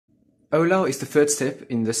OLL is the third step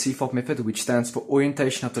in the CFOP method, which stands for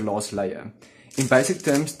orientation of the last layer. In basic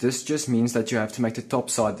terms, this just means that you have to make the top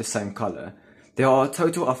side the same color. There are a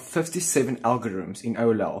total of 57 algorithms in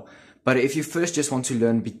OLL, but if you first just want to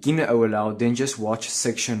learn beginner OLL, then just watch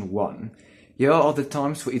section 1. Here are the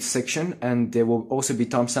times for each section, and there will also be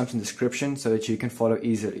timestamps in the description so that you can follow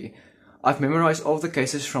easily. I've memorized all the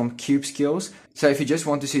cases from Cube Skills, so if you just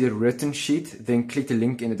want to see the written sheet, then click the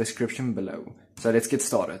link in the description below. So let's get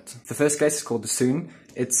started. The first case is called the soon.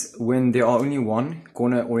 It's when there are only one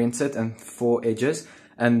corner oriented and 4 edges,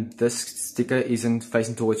 and this sticker isn't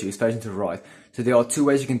facing towards you, it's facing to the right. So there are 2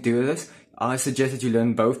 ways you can do this. I suggest that you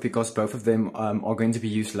learn both because both of them are going to be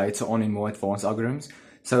used later on in more advanced algorithms.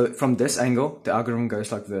 So from this angle, the algorithm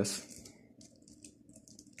goes like this.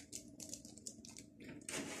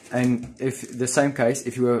 And if the same case,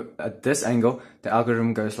 if you were at this angle, the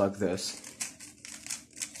algorithm goes like this.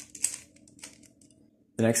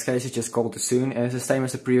 The next case is just called the soon, and it's the same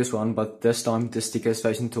as the previous one, but this time the sticker is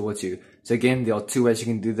facing towards you. So again, there are 2 ways you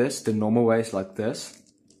can do this. The normal way is like this,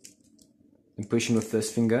 and pushing with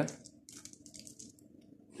this finger.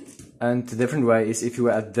 And the different way is if you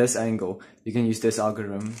were at this angle, you can use this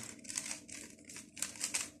algorithm.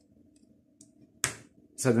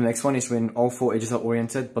 So the next one is when all 4 edges are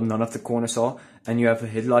oriented, but none of the corners are, and you have a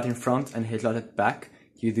headlight in front and headlight at back,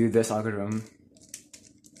 you do this algorithm.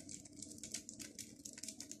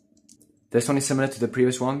 This one is similar to the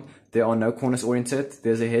previous one. There are no corners oriented.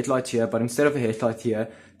 There's a headlight here, but instead of a headlight here,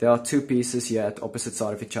 there are 2 pieces here at opposite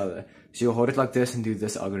side of each other. So you hold it like this and do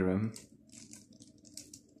this algorithm.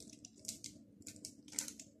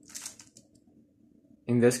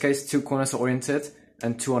 In this case, 2 corners are oriented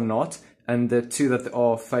and 2 are not, and the 2 that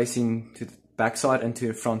are facing to the back side and to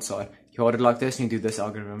the front side. You hold it like this and you do this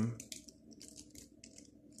algorithm.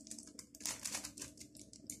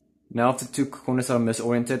 Now if the 2 corners are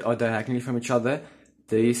misoriented or diagonally from each other,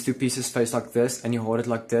 these 2 pieces face like this and you hold it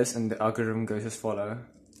like this and the algorithm goes as follows.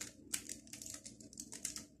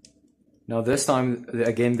 Now this time,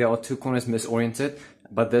 again, there are 2 corners misoriented,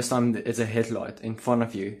 but this time it's a headlight in front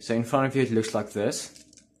of you. So in front of you it looks like this.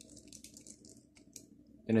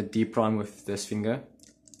 Then a D prime with this finger.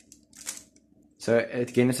 So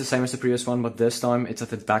again, it's the same as the previous one, but this time it's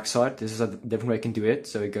at the back side. This is a different way you can do it.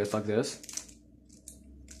 So it goes like this.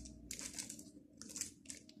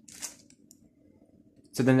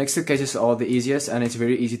 So the next 2 cases are the easiest, and it's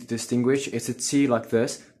very easy to distinguish. It's a T like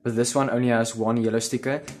this, but this one only has 1 yellow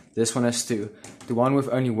sticker. This one has 2. The one with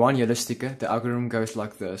only 1 yellow sticker, the algorithm goes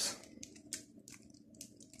like this.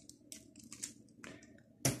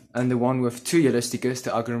 And the one with 2 yellow stickers,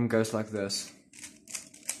 the algorithm goes like this.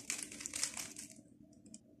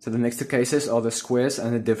 So the next 2 cases are the squares,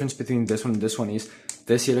 and the difference between this one and this one is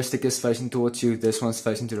this yellow sticker is facing towards you, this one's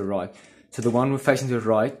facing to the right. So the one with facing to the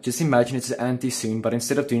right, just imagine it's an anti-soon, but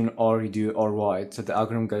instead of doing an R, you do R wide. So the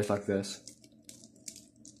algorithm goes like this.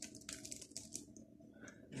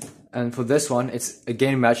 And for this one, it's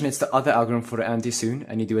again, imagine it's the other algorithm for the anti-soon,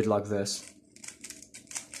 and you do it like this.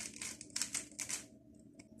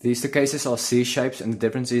 These 2 cases are C shapes, and the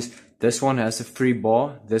difference is this one has a free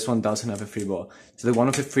bar, this one doesn't have a free bar. So the one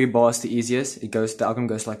with the free bar is the easiest. The algorithm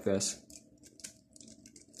goes like this.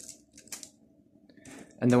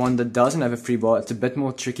 And the one that doesn't have a free bar, it's a bit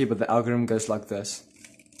more tricky, but the algorithm goes like this.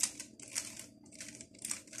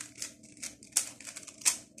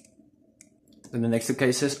 Then the next 2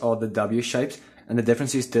 cases are the W shapes, and the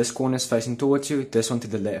difference is this corner is facing towards you, this one to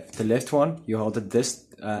the left. The left one, you hold at this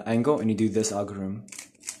angle and you do this algorithm.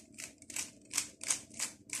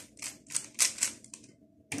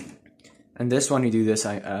 And this one you do this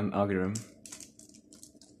algorithm.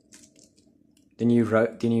 Then you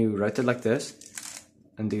rotate like this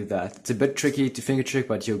and do that. It's a bit tricky to finger trick,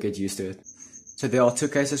 but you'll get used to it. So there are 2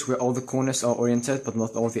 cases where all the corners are oriented but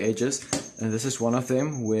not all the edges, and this is one of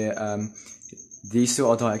them where these 2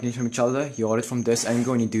 are diagonally from each other. You hold it from this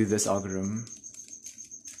angle and you do this algorithm.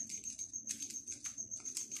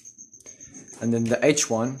 And then the H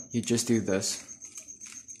one, you just do this.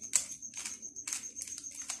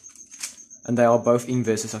 And they are both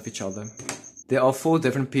inverses of each other. There are 4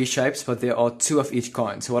 different P shapes, but there are 2 of each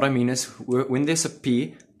kind. So what I mean is, when there's a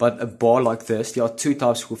P, but a bar like this, there are 2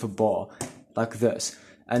 types with a bar, like this.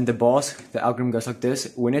 And the bars, the algorithm goes like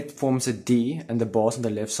this. When it forms a D, and the bar's on the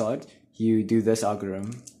left side, you do this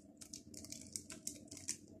algorithm.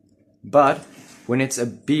 But, when it's a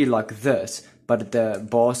B like this, but the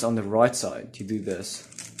bar's on the right side, you do this.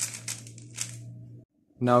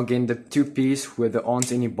 Now again, the 2 P's where there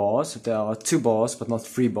aren't any bars, there are 2 bars, but not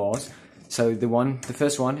 3 bars. So the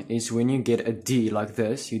first one is when you get a D like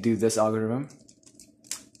this, you do this algorithm.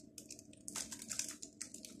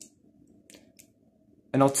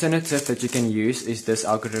 An alternative that you can use is this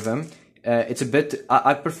algorithm. It's a bit,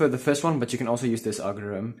 I prefer the first one, but you can also use this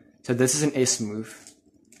algorithm. So this is an S move.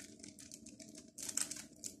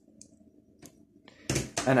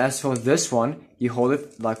 And as for this one, you hold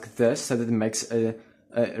it like this so that it makes a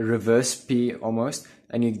reverse P almost,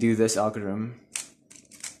 and you do this algorithm.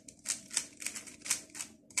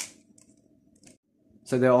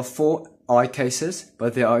 So there are 4 I cases,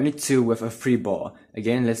 but there are only 2 with a free bar.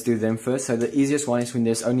 Again, let's do them first. So the easiest one is when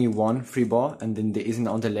there's only 1 free bar and then there isn't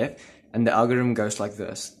on the left, and the algorithm goes like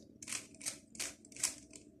this.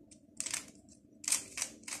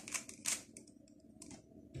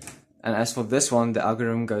 And as for this one, the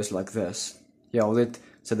algorithm goes like this. You hold it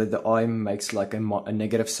so that the I makes like a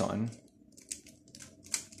negative sign.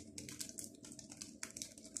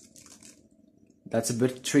 That's a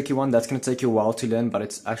bit tricky one. That's going to take you a while to learn, but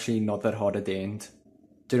it's actually not that hard at the end.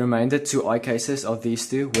 The remainder 2 I cases are these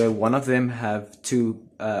 2, where one of them have 2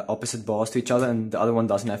 opposite bars to each other and the other one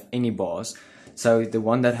doesn't have any bars. So the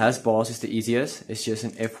one that has bars is the easiest. It's just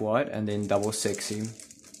an F wide and then double sexy.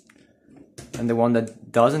 And the one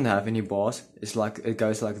that doesn't have any bars is like, it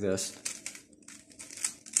goes like this.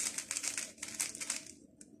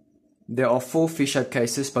 There are 4 V-shaped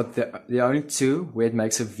cases, but there are only 2 where it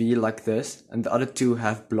makes a V like this, and the other 2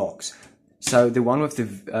 have blocks. So the one with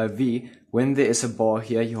the V, when there is a bar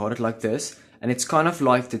here, you hold it like this, and it's kind of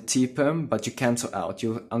like the T-perm, but you cancel out.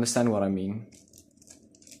 You'll understand what I mean.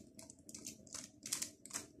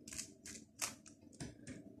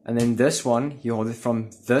 And then this one, you hold it from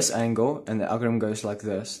this angle, and the algorithm goes like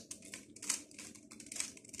this.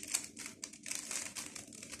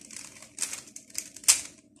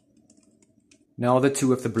 Now the 2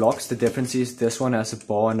 with the blocks, the difference is this one has a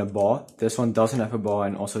bar and a bar. This one doesn't have a bar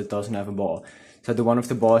and also it doesn't have a bar. So the one with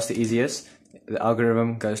the bar is the easiest. The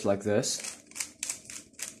algorithm goes like this.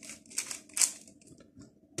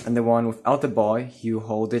 And the one without the bar, you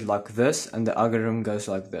hold it like this and the algorithm goes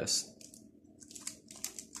like this.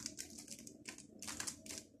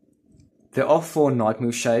 There are 4 knight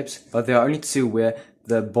move shapes, but there are only 2 where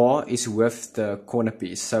the bar is with the corner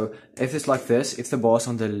piece. So if it's like this, if the bar is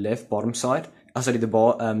on the left bottom side,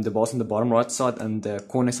 the bar's on the bottom right side and the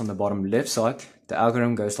corner is on the bottom left side, the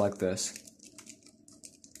algorithm goes like this.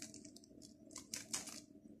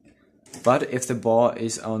 But if the bar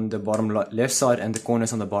is on the bottom left side and the corner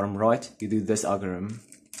is on the bottom right, you do this algorithm.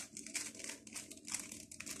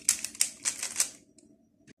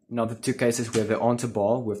 Now the 2 cases where there aren't a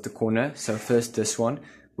bar with the corner, so first this one,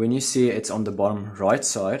 when you see it's on the bottom right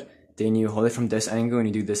side, then you hold it from this angle and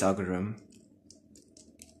you do this algorithm.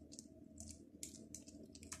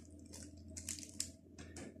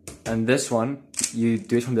 And this one, you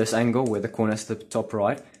do it from this angle where the corner is the top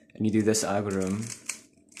right, and you do this algorithm.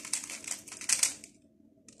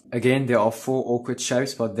 Again, there are 4 awkward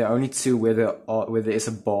shapes, but there are only 2 where there is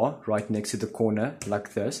a bar right next to the corner,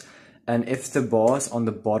 like this. And if the bar is on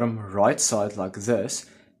the bottom right side, like this,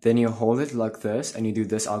 then you hold it like this, and you do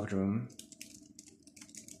this algorithm.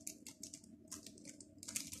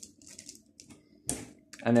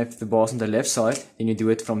 And if the bar is on the left side, then you do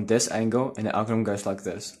it from this angle, and the algorithm goes like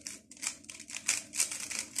this.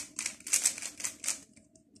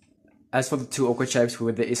 As for the 2 awkward shapes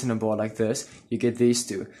where there isn't a bar like this, you get these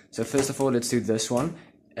 2. So first of all, let's do this one.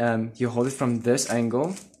 You hold it from this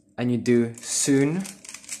angle, and you do soon,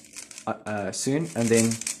 and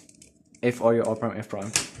then F R R prime F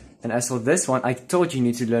prime. And as for this one, I told you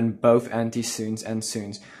need to learn both anti-soons and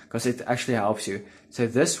soons, because it actually helps you. So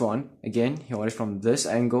this one, again, you hold it from this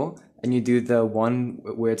angle, and you do the one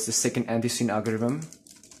where it's the second anti-soon algorithm,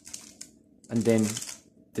 and then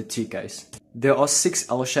the T case. There are 6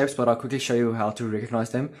 L shapes, but I'll quickly show you how to recognize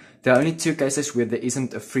them. There are only 2 cases where there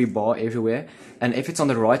isn't a free bar everywhere, and if it's on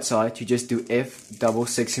the right side, you just do F double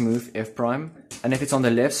sexy move F prime, and if it's on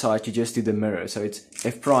the left side, you just do the mirror. So it's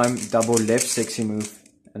F prime double left sexy move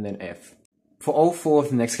and then F. For all 4 of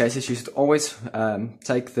the next cases, you should always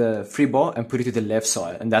take the free bar and put it to the left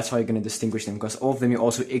side, and that's how you're going to distinguish them, because all of them you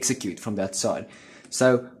also execute from that side.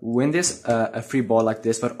 So when there's a free bar like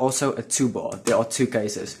this, but also a 2 bar, there are 2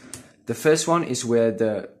 cases. The first one is where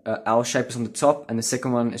the L shape is on the top, and the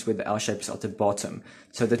second one is where the L shape is at the bottom.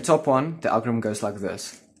 So the top one, the algorithm goes like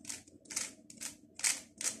this.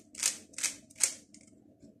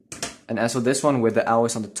 And as for this one, where the L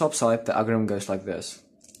is on the top side, the algorithm goes like this.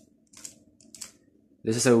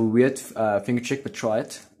 This is a weird finger trick, but try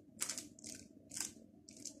it.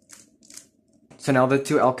 So now the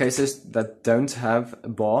 2 L cases that don't have a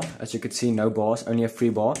bar, as you can see, no bars, only a free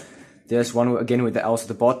bar. There's one again with the L's at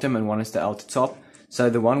the bottom and one is the L at the top. So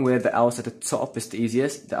the one where the L's at the top is the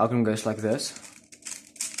easiest. The algorithm goes like this.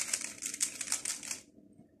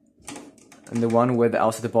 And the one with the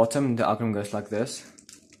L's at the bottom, the algorithm goes like this.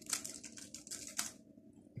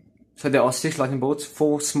 So there are 6 lightning bolts,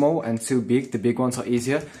 4 small and 2 big. The big ones are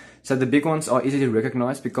easier. So the big ones are easy to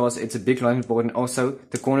recognize because it's a big lightning bolt, and also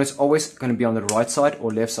the corner is always going to be on the right side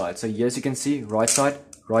or left side. So here, as you can see, right side,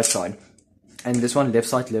 and this one left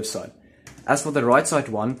side, left side. As for the right side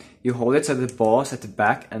one, you hold it so the bars at the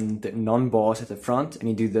back and the non-bars at the front, and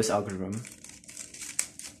you do this algorithm.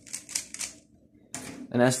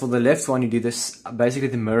 And as for the left one, you do this, basically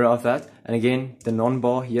the mirror of that, and again the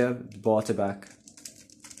non-bar here, the bar at the back.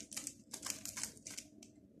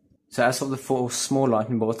 So as for the 4 small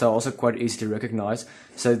lightning bolts, they're also quite easy to recognize.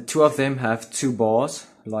 So 2 of them have 2 bars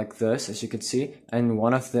like this, as you can see, and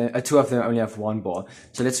 2 of them only have 1 bar.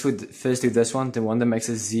 So let's first do this one, the one that makes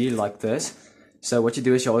a Z like this. So what you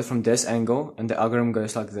do is you hold it from this angle, and the algorithm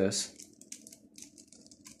goes like this.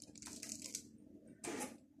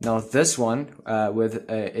 Now this one,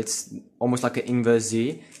 it's almost like an inverse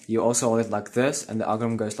Z, you also hold it like this, and the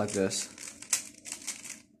algorithm goes like this.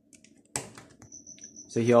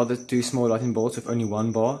 So here are the 2 small lightning bolts with only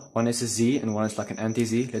 1 bar. One is a Z and one is like an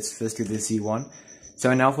anti-Z. Let's first do the Z one.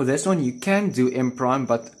 So now for this one, you can do M prime,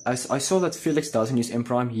 but as I saw that Felix doesn't use M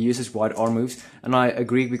prime, he uses wide arm moves, and I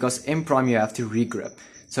agree, because M prime you have to regrip.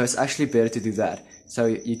 So it's actually better to do that. So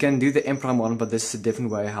you can do the M prime one, but this is a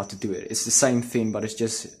different way how to do it. It's the same thing, but it's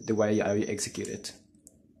just the way how you execute it.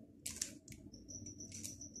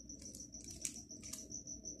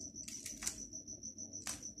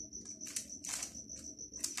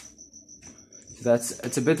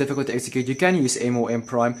 It's a bit difficult to execute. You can use M or M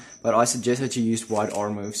prime, but I suggest that you use wide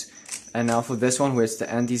arm moves. And now for this one, where it's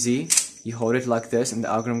the anti-Z, you hold it like this, and the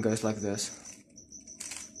algorithm goes like this.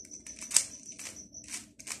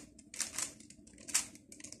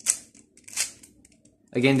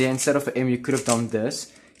 Again, there, instead of an M, you could have done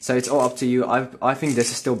this. So it's all up to you. I think this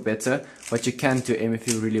is still better, but you can do M if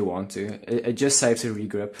you really want to. It just saves a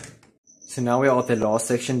regrip. So now we are at the last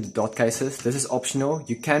section, the dot cases. This is optional.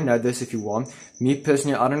 You can know this if you want. Me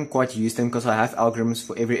personally, I don't quite use them because I have algorithms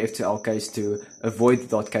for every F2L case to avoid the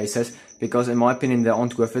dot cases, because in my opinion they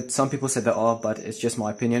aren't worth it. Some people say they are, but it's just my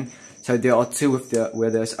opinion. So there are 2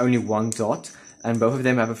 where there's only 1 dot, and both of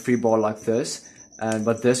them have a free bar like this.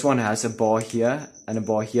 But this one has a bar here and a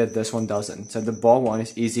bar here. This one doesn't. So the bar one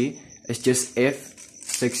is easy. It's just F,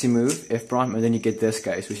 sexy move, F prime, and then you get this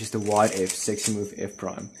case, which is the wide F, sexy move, F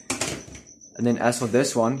prime. And then as for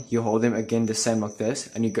this one, you hold them again the same like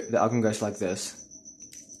this, and the algorithm goes like this.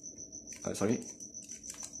 Oh, sorry.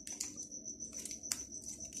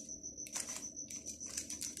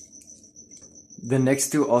 The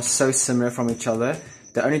next 2 are so similar from each other.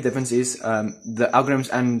 The only difference is the algorithms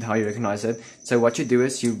and how you recognize it. So what you do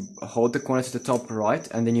is you hold the corner to the top right,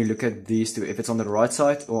 and then you look at these 2, if it's on the right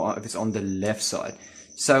side or if it's on the left side.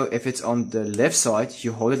 So if it's on the left side,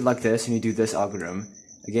 you hold it like this and you do this algorithm.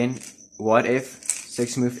 Again, wide F,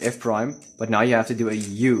 sexy move, F prime, but now you have to do a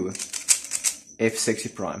U, F sexy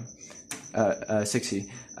prime,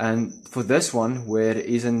 sexy. And for this one, where it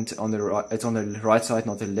isn't on the right, it's on the right side,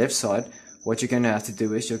 not the left side, what you're going to have to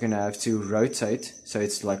do is you're going to have to rotate, so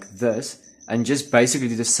it's like this, and just basically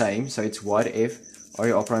do the same. So it's wide F,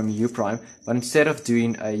 R prime, U prime, but instead of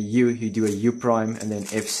doing a U, you do a U prime and then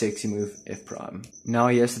F sexy move, F prime. Now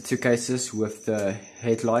here's the 2 cases with the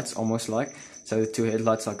headlights, almost like. So the 2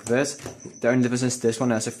 headlights like this. The only difference is this one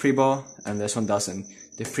has a free bar and this one doesn't.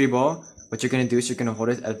 The free bar, what you're going to do is you're going to hold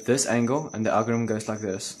it at this angle, and the algorithm goes like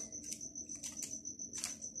this.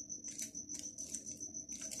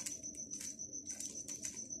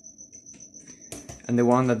 And the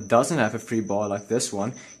one that doesn't have a free bar like this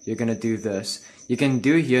one, you're going to do this. You can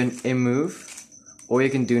do here an M move, or you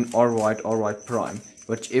can do an R right prime,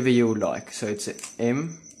 whichever you like. So it's an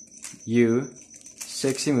M, U,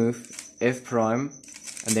 sexy move, F prime,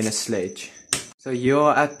 and then a sledge. So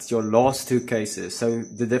you're at your last 2 cases. So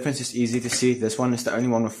the difference is easy to see. This one is the only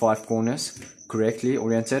one with 5 corners correctly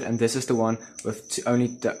oriented, and this is the one with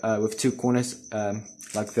with 2 corners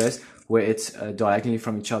like this, where it's diagonally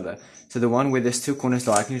from each other. So the one where there's 2 corners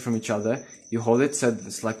diagonally from each other, you hold it so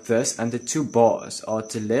it's like this, and the 2 bars are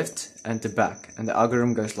to left and to back, and the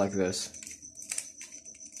algorithm goes like this.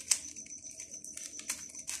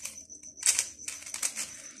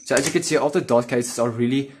 So as you can see, all the dot cases are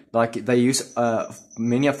really like, they use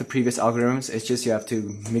many of the previous algorithms. It's just you have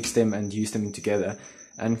to mix them and use them together.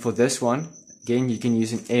 And for this one, again, you can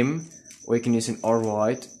use an M, or you can use an R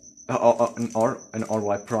wide, an R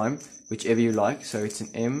wide prime, whichever you like. So it's an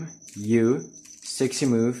M, U, sexy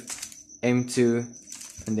move,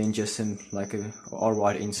 M2, and then just like a R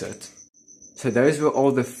wide insert. So those were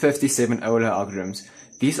all the 57 OLL algorithms.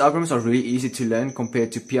 These algorithms are really easy to learn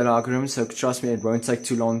compared to PL algorithms, so trust me, it won't take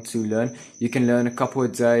too long to learn. You can learn a couple a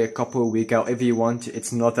day, a couple a week, however you want.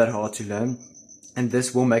 It's not that hard to learn. And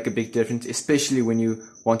this will make a big difference, especially when you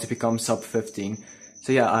want to become sub 15.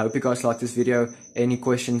 So yeah, I hope you guys liked this video. Any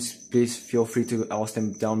questions, please feel free to ask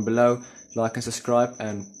them down below. Like and subscribe,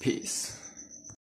 and peace.